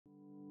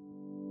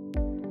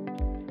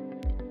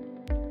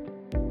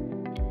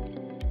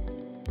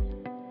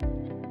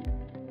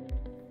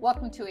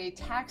Welcome to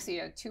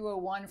Ataxia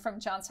 201 from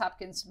Johns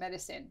Hopkins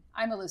Medicine.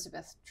 I'm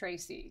Elizabeth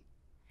Tracy.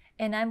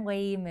 And I'm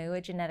Wei Mu,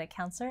 a genetic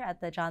counselor at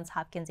the Johns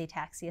Hopkins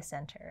Ataxia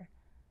Center.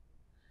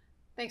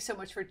 Thanks so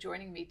much for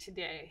joining me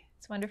today.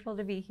 It's wonderful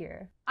to be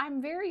here.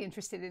 I'm very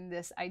interested in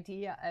this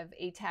idea of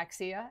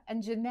ataxia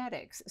and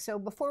genetics. So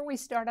before we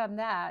start on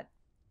that,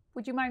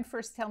 would you mind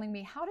first telling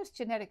me, how does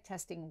genetic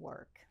testing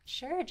work?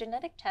 Sure.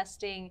 Genetic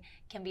testing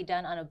can be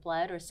done on a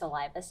blood or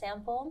saliva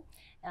sample.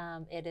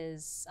 It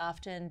is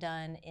often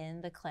done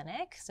in the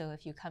clinic. So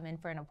if you come in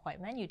for an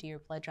appointment, you do your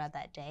blood draw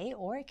that day,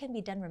 or it can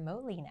be done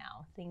remotely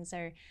now. Things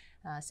are,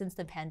 since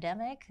the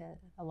pandemic,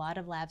 a lot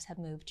of labs have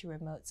moved to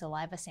remote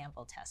saliva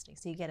sample testing.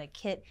 So you get a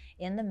kit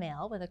in the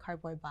mail with a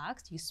cardboard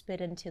box, you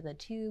spit into the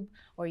tube,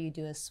 or you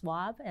do a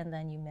swab, and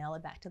then you mail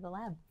it back to the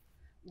lab.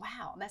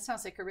 Wow, that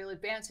sounds like a real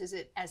advance. Is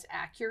it as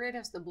accurate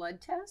as the blood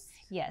test?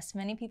 Yes,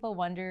 many people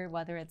wonder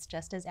whether it's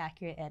just as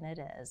accurate, and it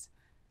is.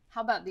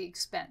 How about the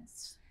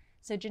expense?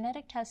 So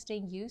genetic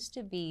testing used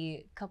to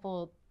be a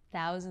couple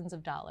thousands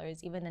of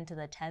dollars, even into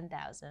the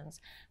 10,000s.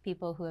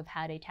 People who have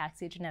had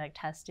ataxia genetic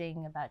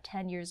testing about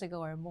 10 years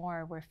ago or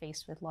more were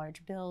faced with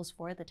large bills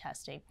for the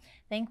testing.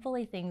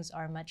 Thankfully, things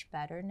are much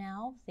better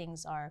now.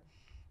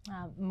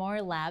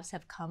 More labs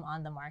have come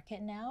on the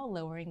market now,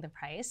 lowering the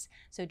price.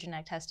 So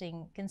genetic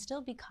testing can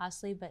still be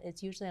costly, but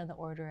it's usually on the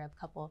order of a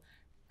couple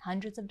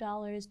hundreds of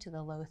dollars to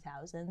the low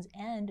thousands,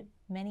 and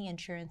many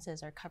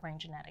insurances are covering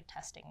genetic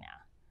testing now.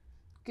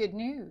 Good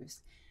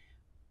news.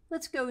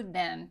 Let's go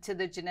then to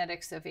the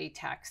genetics of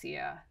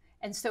ataxia.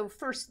 And so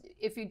first,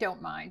 if you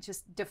don't mind,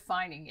 just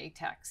defining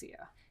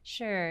ataxia.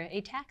 Sure.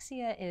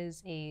 Ataxia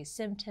is a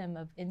symptom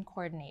of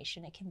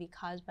incoordination. It can be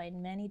caused by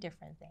many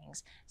different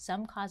things.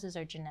 Some causes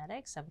are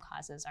genetic, some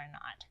causes are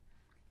not.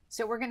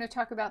 So we're going to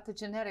talk about the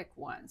genetic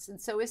ones.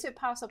 And so is it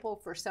possible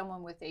for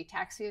someone with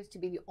ataxia to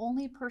be the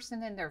only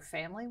person in their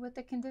family with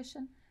the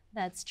condition?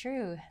 That's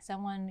true.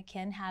 Someone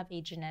can have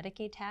a genetic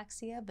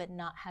ataxia but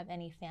not have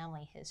any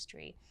family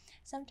history.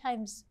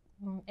 Sometimes,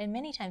 and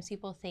many times,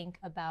 people think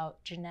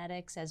about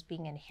genetics as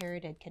being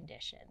inherited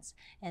conditions.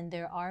 And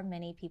there are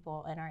many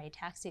people in our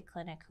ataxia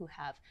clinic who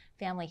have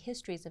family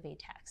histories of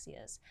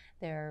ataxias.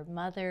 Their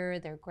mother,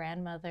 their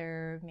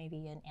grandmother,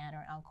 maybe an aunt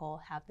or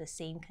uncle have the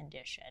same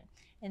condition.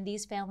 In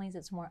these families,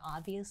 it's more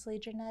obviously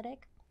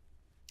genetic.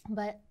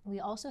 But we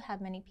also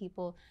have many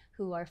people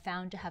who are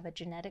found to have a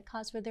genetic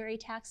cause for their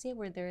ataxia,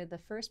 where they're the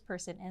first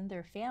person in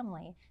their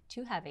family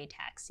to have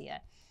ataxia.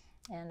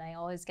 And I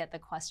always get the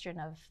question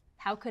of,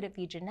 how could it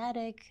be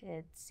genetic?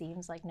 It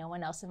seems like no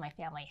one else in my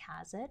family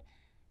has it.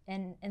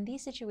 And in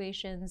these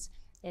situations,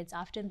 it's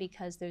often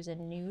because there's a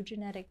new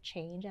genetic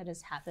change that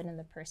has happened in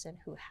the person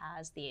who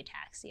has the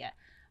ataxia,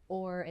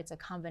 or it's a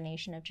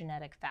combination of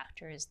genetic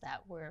factors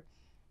that were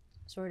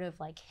sort of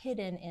like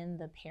hidden in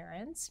the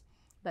parents,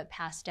 but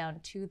passed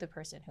down to the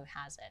person who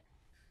has it.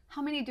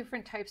 How many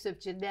different types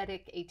of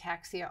genetic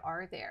ataxia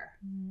are there?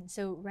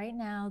 So right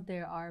now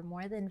there are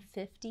more than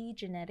 50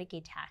 genetic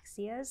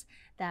ataxias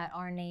that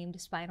are named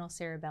spinal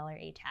cerebellar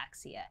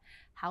ataxia.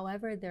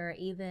 However, there are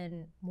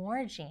even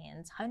more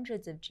genes,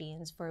 hundreds of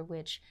genes, for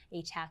which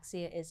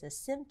ataxia is a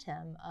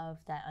symptom of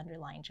that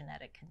underlying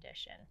genetic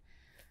condition.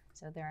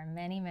 So there are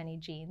many, many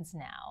genes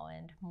now,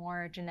 and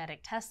more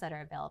genetic tests that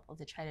are available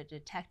to try to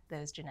detect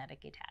those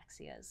genetic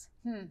ataxias.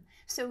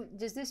 So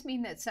does this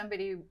mean that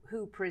somebody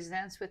who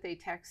presents with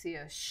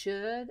ataxia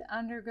should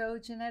undergo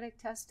genetic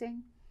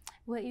testing?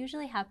 What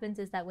usually happens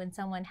is that when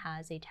someone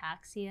has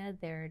ataxia,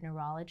 their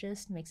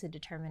neurologist makes a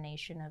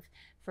determination of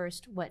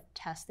first what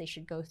tests they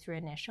should go through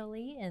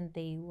initially, and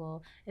they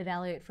will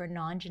evaluate for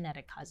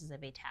non-genetic causes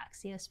of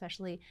ataxia,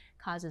 especially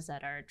causes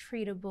that are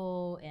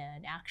treatable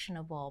and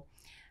actionable.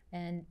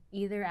 And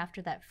either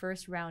after that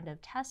first round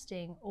of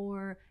testing,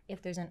 or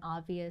if there's an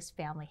obvious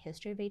family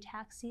history of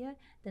ataxia,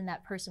 then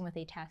that person with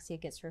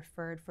ataxia gets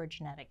referred for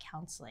genetic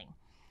counseling.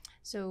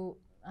 So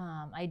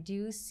I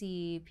do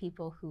see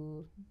people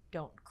who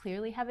don't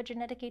clearly have a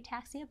genetic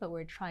ataxia, but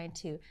we're trying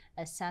to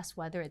assess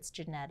whether it's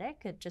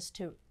genetic, just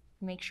to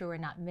make sure we're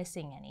not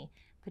missing any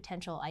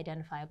potential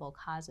identifiable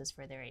causes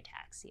for their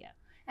ataxia.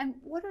 And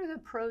what are the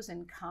pros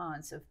and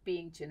cons of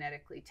being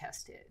genetically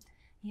tested?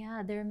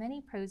 Yeah, there are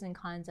many pros and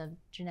cons of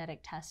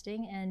genetic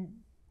testing, and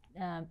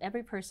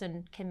every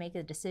person can make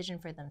a decision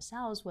for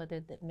themselves whether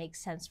that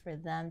makes sense for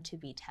them to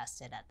be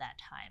tested at that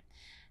time.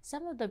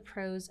 Some of the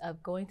pros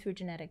of going through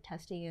genetic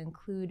testing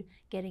include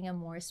getting a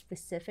more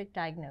specific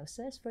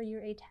diagnosis for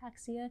your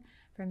ataxia.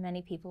 For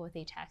many people with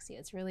ataxia,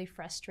 it's really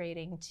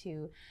frustrating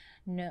to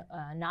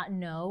not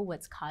know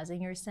what's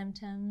causing your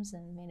symptoms,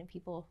 and many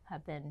people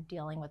have been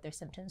dealing with their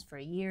symptoms for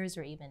years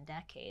or even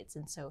decades.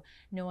 And so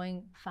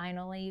knowing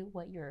finally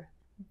what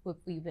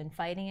you've been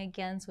fighting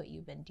against, what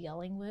you've been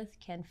dealing with,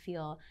 can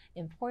feel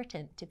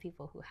important to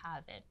people who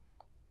have it.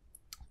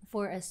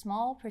 For a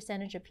small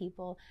percentage of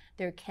people,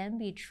 there can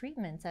be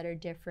treatments that are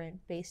different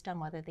based on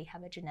whether they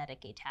have a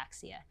genetic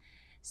ataxia.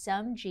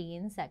 Some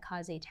genes that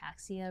cause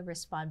ataxia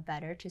respond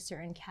better to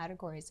certain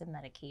categories of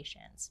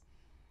medications.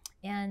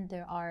 And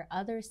there are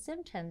other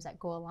symptoms that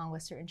go along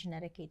with certain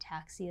genetic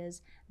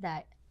ataxias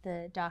that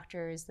the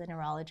doctors, the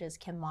neurologists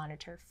can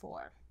monitor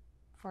for.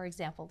 For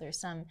example, there's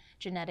some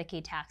genetic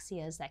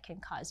ataxias that can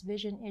cause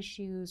vision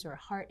issues or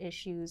heart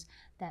issues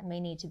that may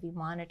need to be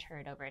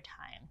monitored over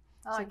time.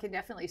 Oh, I can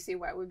definitely see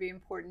why it would be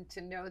important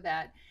to know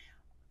that.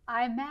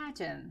 I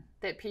imagine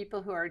that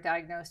people who are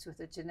diagnosed with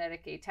a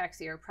genetic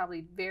ataxia are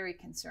probably very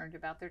concerned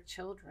about their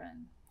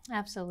children.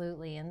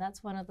 Absolutely, and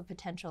that's one of the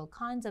potential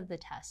cons of the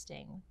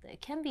testing. It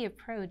can be a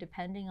pro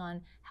depending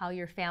on how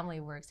your family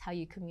works, how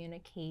you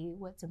communicate,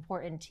 what's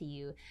important to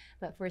you.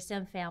 But for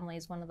some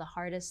families, one of the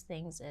hardest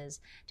things is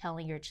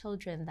telling your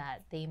children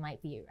that they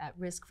might be at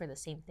risk for the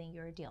same thing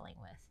you're dealing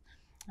with.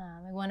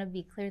 I want to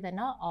be clear that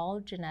not all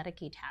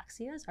genetic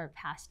ataxias are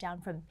passed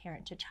down from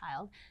parent to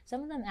child.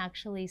 Some of them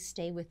actually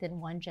stay within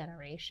one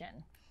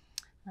generation.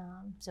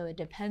 So it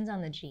depends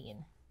on the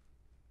gene.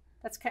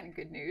 That's kind of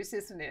good news,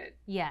 isn't it?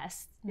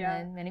 Yes. Yeah.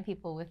 And many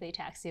people with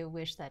ataxia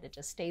wish that it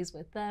just stays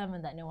with them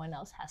and that no one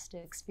else has to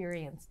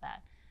experience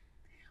that.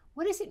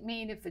 What does it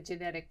mean if a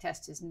genetic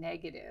test is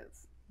negative?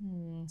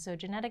 So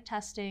genetic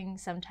testing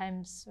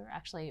sometimes, or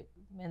actually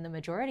in the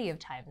majority of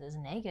times, is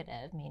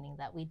negative, meaning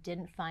that we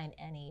didn't find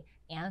any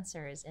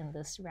answers in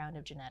this round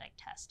of genetic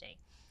testing.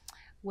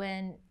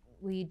 When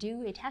we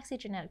do ataxia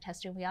genetic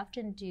testing, we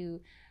often do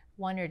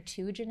 1 or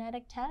 2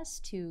 genetic tests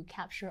to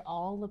capture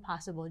all the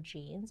possible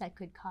genes that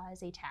could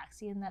cause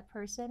ataxia in that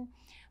person.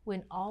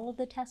 When all of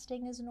the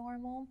testing is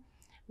normal,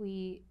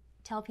 we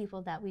tell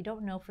people that we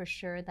don't know for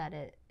sure that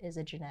it is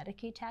a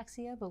genetic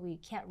ataxia, but we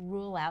can't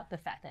rule out the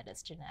fact that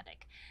it's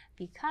genetic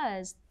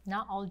because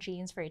not all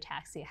genes for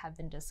ataxia have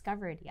been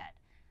discovered yet.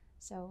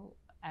 So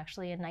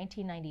actually in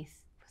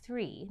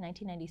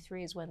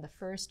 1993 is when the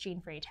first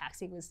gene for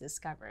ataxia was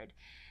discovered.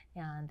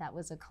 And that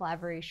was a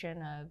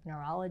collaboration of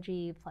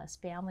neurology plus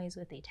families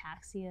with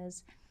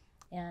ataxias.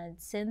 And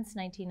since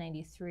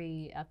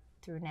 1993 up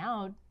through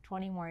now,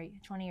 20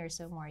 or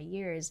so more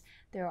years,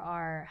 there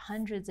are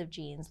hundreds of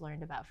genes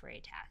learned about for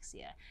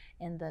ataxia.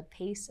 And the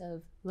pace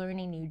of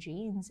learning new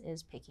genes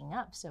is picking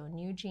up. So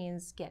new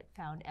genes get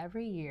found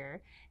every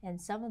year,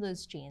 and some of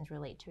those genes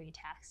relate to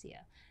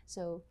ataxia.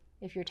 So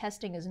if your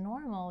testing is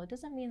normal, it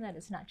doesn't mean that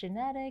it's not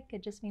genetic.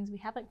 It just means we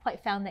haven't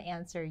quite found the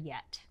answer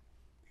yet.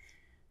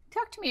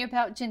 Talk to me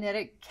about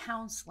genetic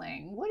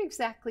counseling. What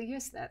exactly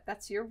is that?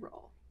 That's your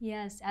role.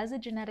 Yes, as a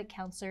genetic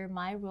counselor,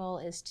 my role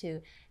is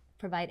to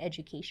provide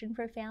education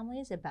for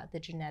families about the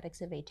genetics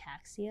of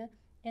ataxia,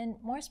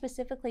 and more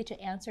specifically to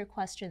answer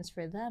questions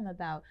for them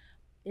about,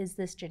 is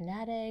this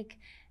genetic?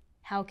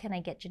 How can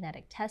I get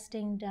genetic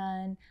testing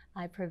done?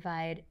 I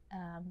provide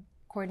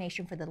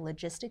coordination for the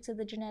logistics of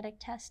the genetic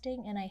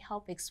testing, and I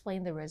help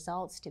explain the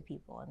results to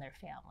people and their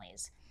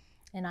families.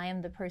 And I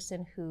am the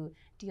person who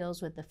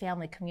deals with the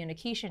family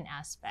communication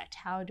aspect.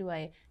 How do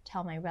I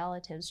tell my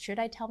relatives? Should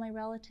I tell my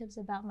relatives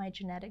about my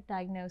genetic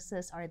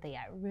diagnosis? Are they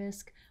at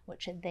risk?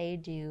 What should they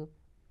do?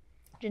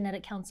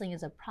 Genetic counseling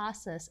is a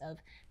process of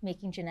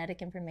making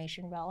genetic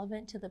information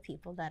relevant to the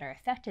people that are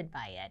affected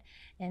by it,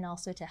 and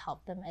also to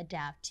help them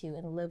adapt to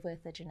and live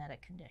with the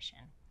genetic condition.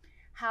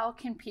 How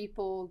can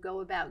people go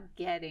about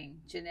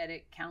getting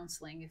genetic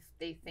counseling if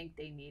they think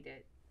they need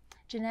it?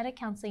 Genetic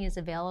counseling is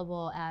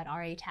available at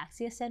our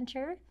Ataxia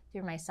Center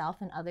through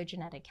myself and other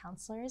genetic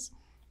counselors.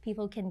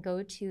 People can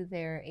go to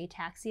their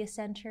Ataxia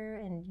Center,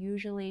 and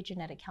usually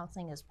genetic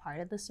counseling is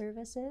part of the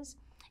services.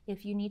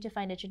 If you need to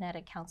find a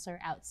genetic counselor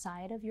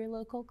outside of your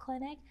local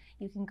clinic,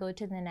 you can go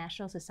to the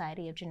National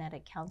Society of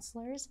Genetic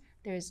Counselors.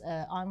 There's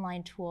an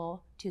online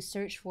tool to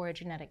search for a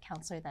genetic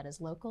counselor that is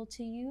local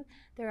to you.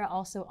 There are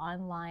also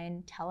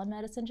online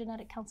telemedicine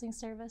genetic counseling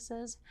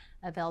services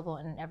available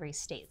in every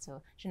state,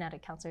 so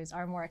genetic counselors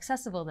are more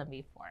accessible than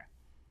before.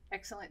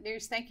 Excellent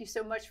news. Thank you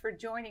so much for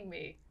joining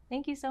me.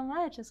 Thank you so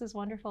much. This was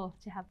wonderful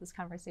to have this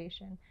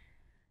conversation.